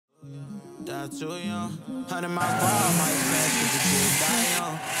Die too young. 100 miles per hour, might smash if the kid die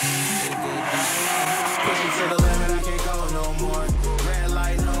young. If the kid die young. Push it to the limit, I can't go no more. Red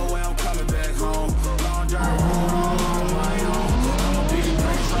light, no way, I'm coming back home. Long drive, on my own. I'ma be the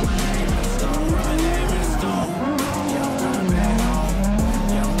prince, I'm my name in stone. My name in stone. Yeah, I'm coming back home.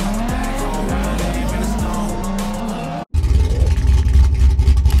 Yeah, I'm coming back home. My name in stone.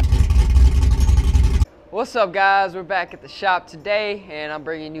 What's up, guys? We're back at the shop today, and I'm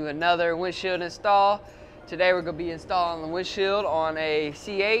bringing you another windshield install. Today we're going to be installing the windshield on a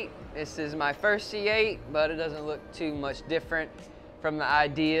C8. This is my first C8, but it doesn't look too much different from the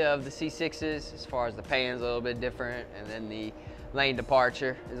idea of the C6s. As far as the pan's a little bit different, and then the lane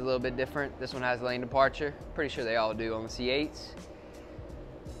departure is a little bit different. This one has lane departure. Pretty sure they all do on the C8s.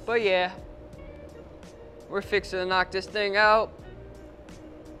 But yeah, we're fixing to knock this thing out.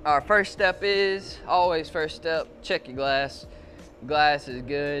 Our first step is, always first step, check your glass. Glass is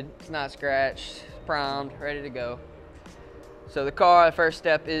good, it's not scratched, primed, ready to go. So the first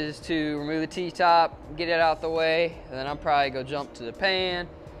step is to remove the T-top, get it out the way, and then I'm probably gonna jump to the pan,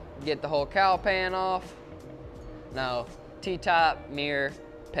 get the whole cowl pan off. No, T-top, mirror,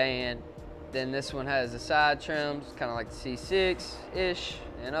 pan. Then this one has the side trims, kind of like the C6-ish,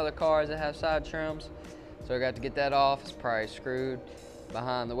 and other cars that have side trims. So I got to get that off, it's probably screwed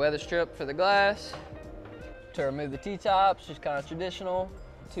behind the weather strip for the glass. To remove the T-tops, just kind of traditional.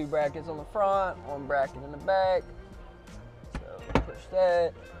 2 brackets on the front, 1 bracket in the back. So push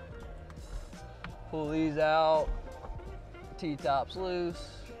that, pull these out, T-tops loose.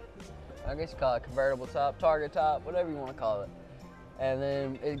 I guess you call it convertible top, target top, whatever you want to call it. And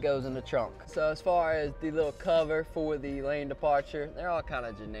then it goes in the trunk. So as far as the little cover for the lane departure, they're all kind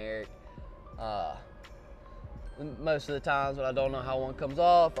of generic. Most of the times when I don't know how one comes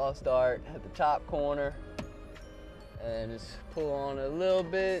off, I'll start at the top corner and just pull on it a little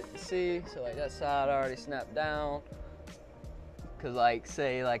bit, see? So like that side already snapped down. Cause like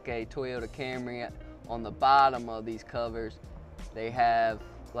say like a Toyota Camry, on the bottom of these covers, they have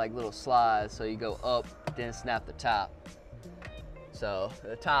like little slides. So you go up, then snap the top. So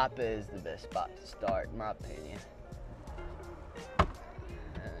the top is the best spot to start in my opinion. And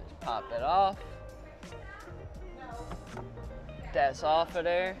just pop it off. That's off of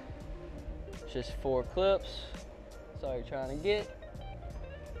there. It's just 4 clips. That's all you're trying to get.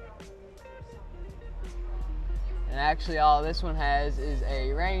 And actually all this one has is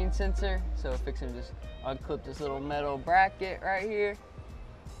a rain sensor. So we're fixing to just unclip this little metal bracket right here.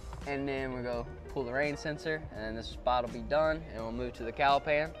 And then we're gonna pull the rain sensor, and then this spot will be done, and we'll move to the cowl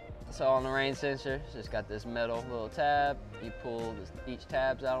pan. So on the rain sensor, it's just got this metal little tab. You pull each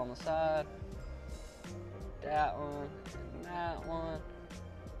tabs out on the side. That one. That one.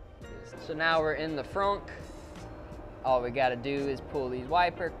 So now we're in the frunk. All we gotta do is pull these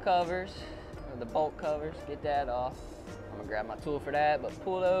wiper covers, or the bolt covers, get that off. I'm gonna grab my tool for that, but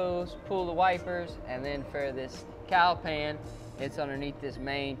pull those, pull the wipers, and then for this cowl pan, it's underneath this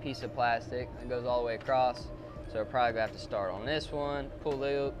main piece of plastic. It goes all the way across. So we're probably gonna have to start on this one, pull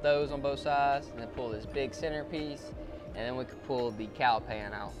those on both sides, and then pull this big center piece, and then we can pull the cowl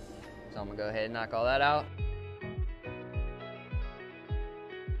pan out. So I'm gonna go ahead and knock all that out.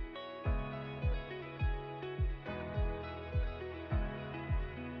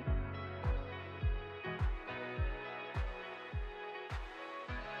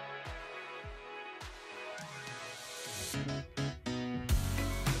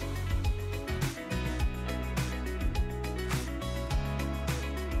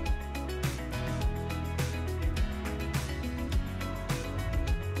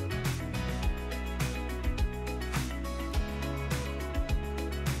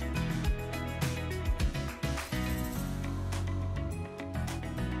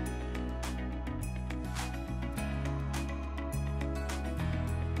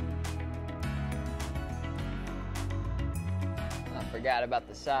 Forgot about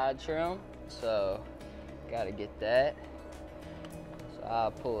the side trim, so gotta get that. So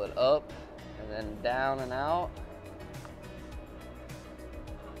I'll pull it up and then down and out.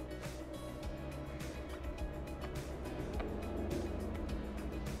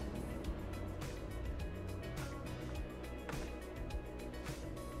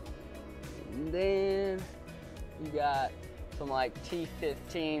 And then you got some like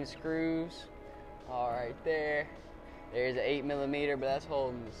T15 screws all right there. There's an 8mm, but that's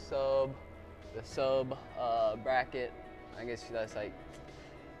holding the sub bracket. I guess that's like,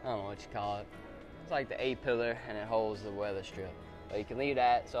 I don't know what you call it. It's like the A-pillar, and it holds the weather strip. But you can leave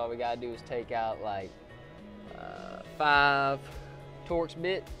that, so all we gotta do is take out like 5 Torx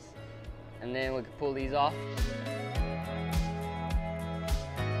bits, and then we can pull these off.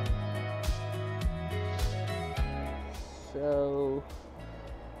 go.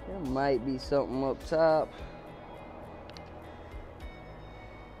 There might be something up top.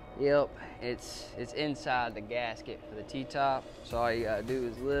 Yep, it's inside the gasket for the T-top. So all you gotta do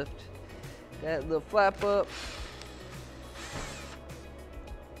is lift that little flap up.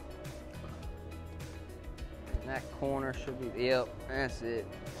 And that corner should be, yep, that's it.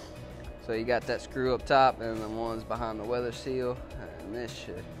 So you got that screw up top and the ones behind the weather seal, and this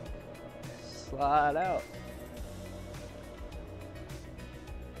should slide out.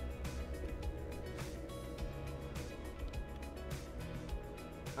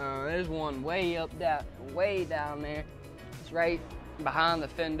 There's one way down there. It's right behind the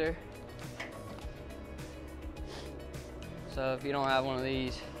fender. So if you don't have one of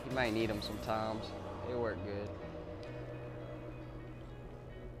these, you might need them sometimes. They work good.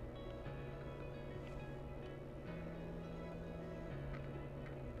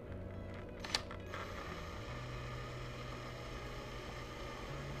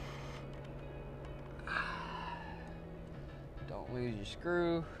 Don't lose your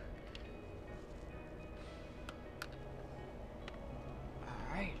screw.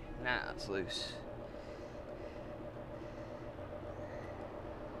 All right, now it's loose.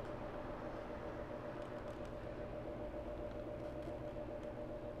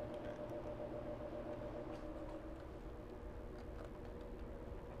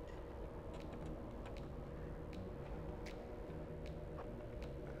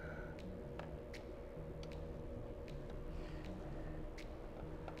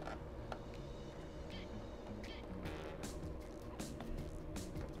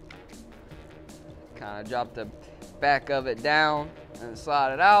 Kind of drop the back of it down and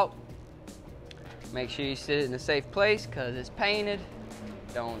slide it out. Make sure you sit it in a safe place because it's painted.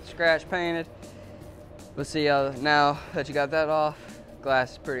 Don't want scratch painted. Let's see now that you got that off,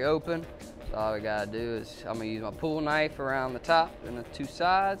 glass is pretty open. So all we gotta do is, I'm gonna use my pool knife around the top and the two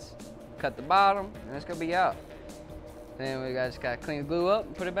sides, cut the bottom, and it's gonna be out. Then we just gotta clean the glue up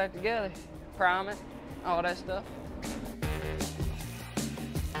and put it back together. Prime it, all that stuff.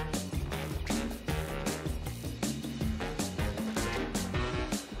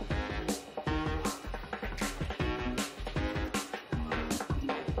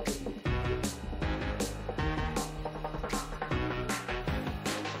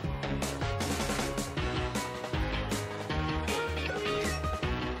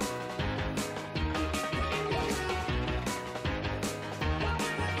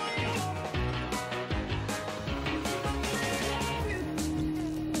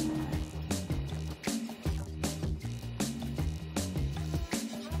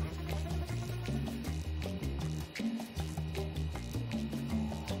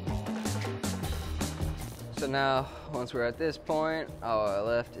 So now, once we're at this point, all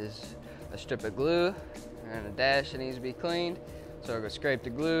left is a strip of glue and a dash that needs to be cleaned. So we're gonna scrape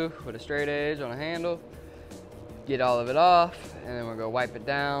the glue with a straight edge on a handle, get all of it off, and then we're gonna wipe it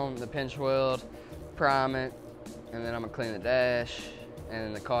down, the pinch weld, prime it, and then I'm gonna clean the dash, and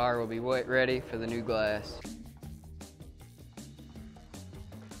then the car will be ready for the new glass.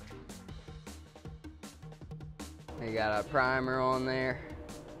 We got our primer on there.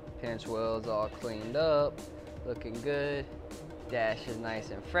 Pinch weld's all cleaned up, looking good. Dash is nice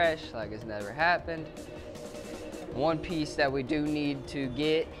and fresh, like it's never happened. One piece that we do need to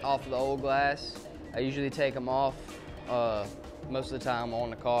get off of the old glass, I usually take them off most of the time on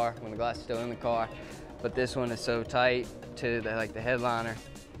the car when the glass is still in the car, but this one is so tight to the headliner.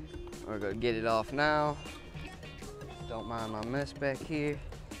 We're gonna get it off now. Don't mind my mess back here.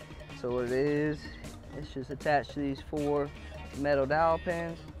 So what it is, it's just attached to these 4 metal dowel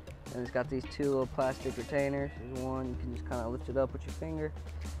pins. And it's got these 2 little plastic retainers. There's one, you can just kind of lift it up with your finger.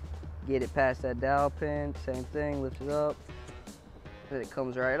 Get it past that dowel pin, same thing, lift it up. Then it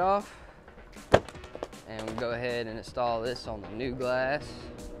comes right off. And we'll go ahead and install this on the new glass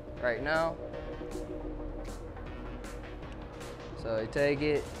right now. So you take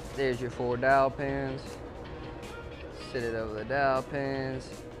it, there's your 4 dowel pins. Sit it over the dowel pins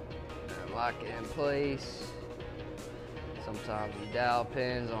and lock it in place. Sometimes these dowel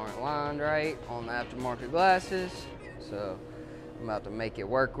pins aren't lined right on the aftermarket glasses, so I'm about to make it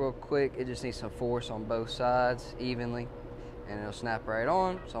work real quick. It just needs some force on both sides evenly, and it'll snap right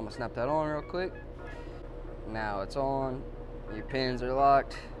on. So I'm gonna snap that on real quick. Now it's on. Your pins are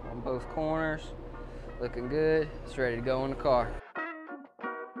locked on both corners. Looking good. It's ready to go in the car.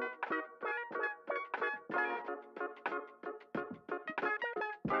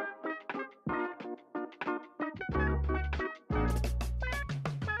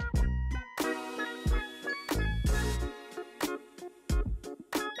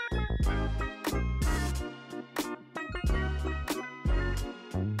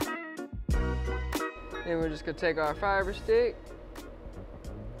 Then we're just gonna take our fiber stick,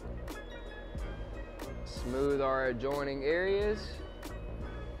 smooth our adjoining areas.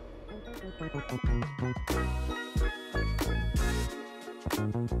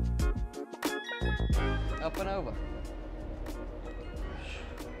 Up and over.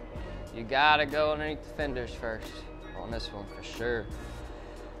 You gotta go underneath the fenders first on this one for sure.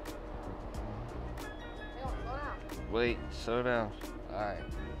 Wait, slow down. All right.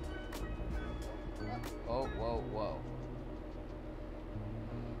 Whoa, whoa, whoa.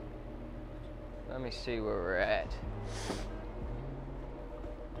 Let me see where we're at.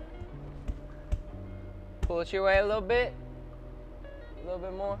 Pull it your way a little bit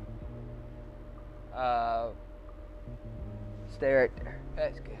more. Stay right there.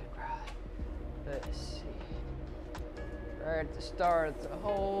 That's good, probably. Let's see. Right at the start of the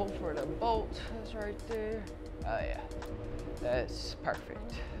hole for the bolt. That's right there. Oh yeah, that's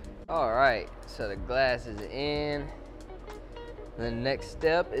perfect. All right, so the glass is in. The next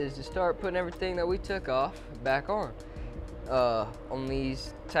step is to start putting everything that we took off back on. On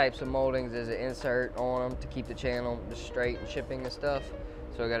these types of moldings, there's an insert on them to keep the channel just straight and shipping and stuff.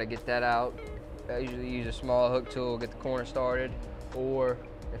 So I gotta get that out. I usually use a small hook tool, get the corner started, or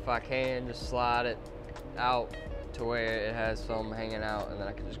if I can, just slide it out to where it has some hanging out, and then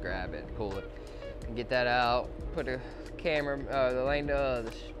I can just grab it and pull it. And get that out, put the camera, the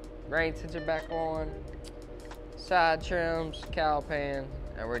rain sensor back on, side trims, cowl pan,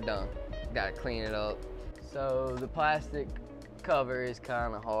 and we're done. Gotta clean it up. So the plastic cover is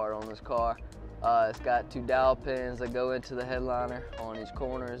kind of hard on this car. It's got 2 dowel pins that go into the headliner on these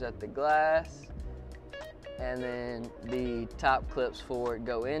corners at the glass. And then the top clips for it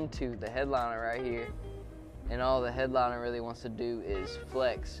go into the headliner right here. And all the headliner really wants to do is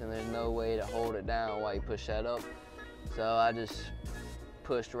flex, and there's no way to hold it down while you push that up. So I just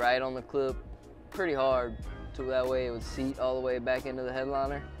pushed right on the clip pretty hard, so that way it would seat all the way back into the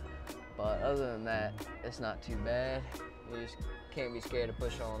headliner. But other than that, it's not too bad. You just can't be scared to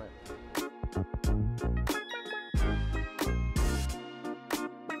push on it.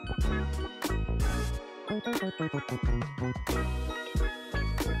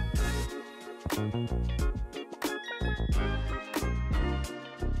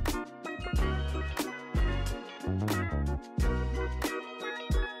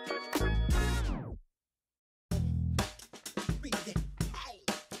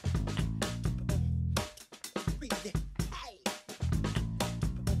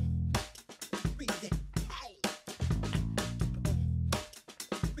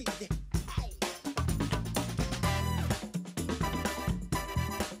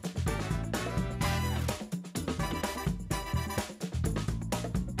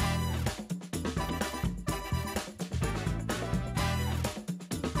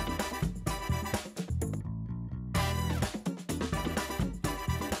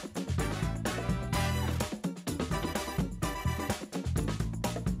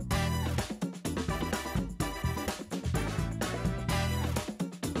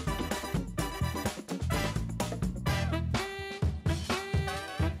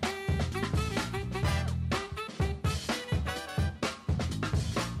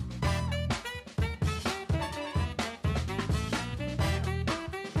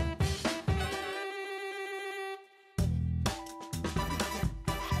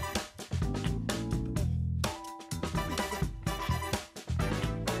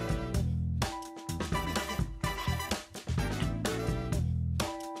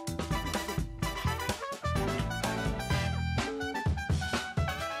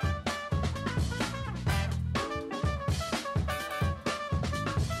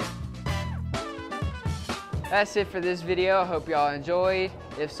 That's it for this video. I hope y'all enjoyed.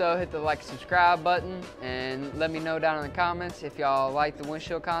 If so, hit the like and subscribe button, and let me know down in the comments if y'all like the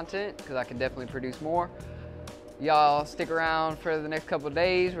windshield content, because I can definitely produce more. Y'all stick around for the next couple of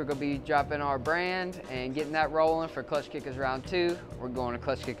days. We're gonna be dropping our brand and getting that rolling for Clutch Kickers Round 2. We're going to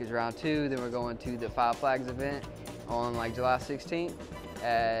Clutch Kickers Round 2, then we're going to the Five Flags event on like July 16th.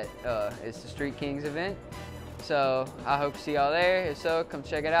 It's the Street Kings event. So I hope to see y'all there. If so, come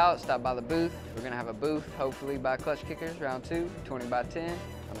check it out. Stop by the booth. We're gonna have a booth, hopefully by Clutch Kickers Round 2, 20 by 10.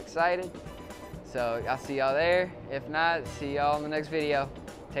 I'm excited. So I'll see y'all there. If not, see y'all in the next video.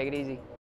 Take it easy.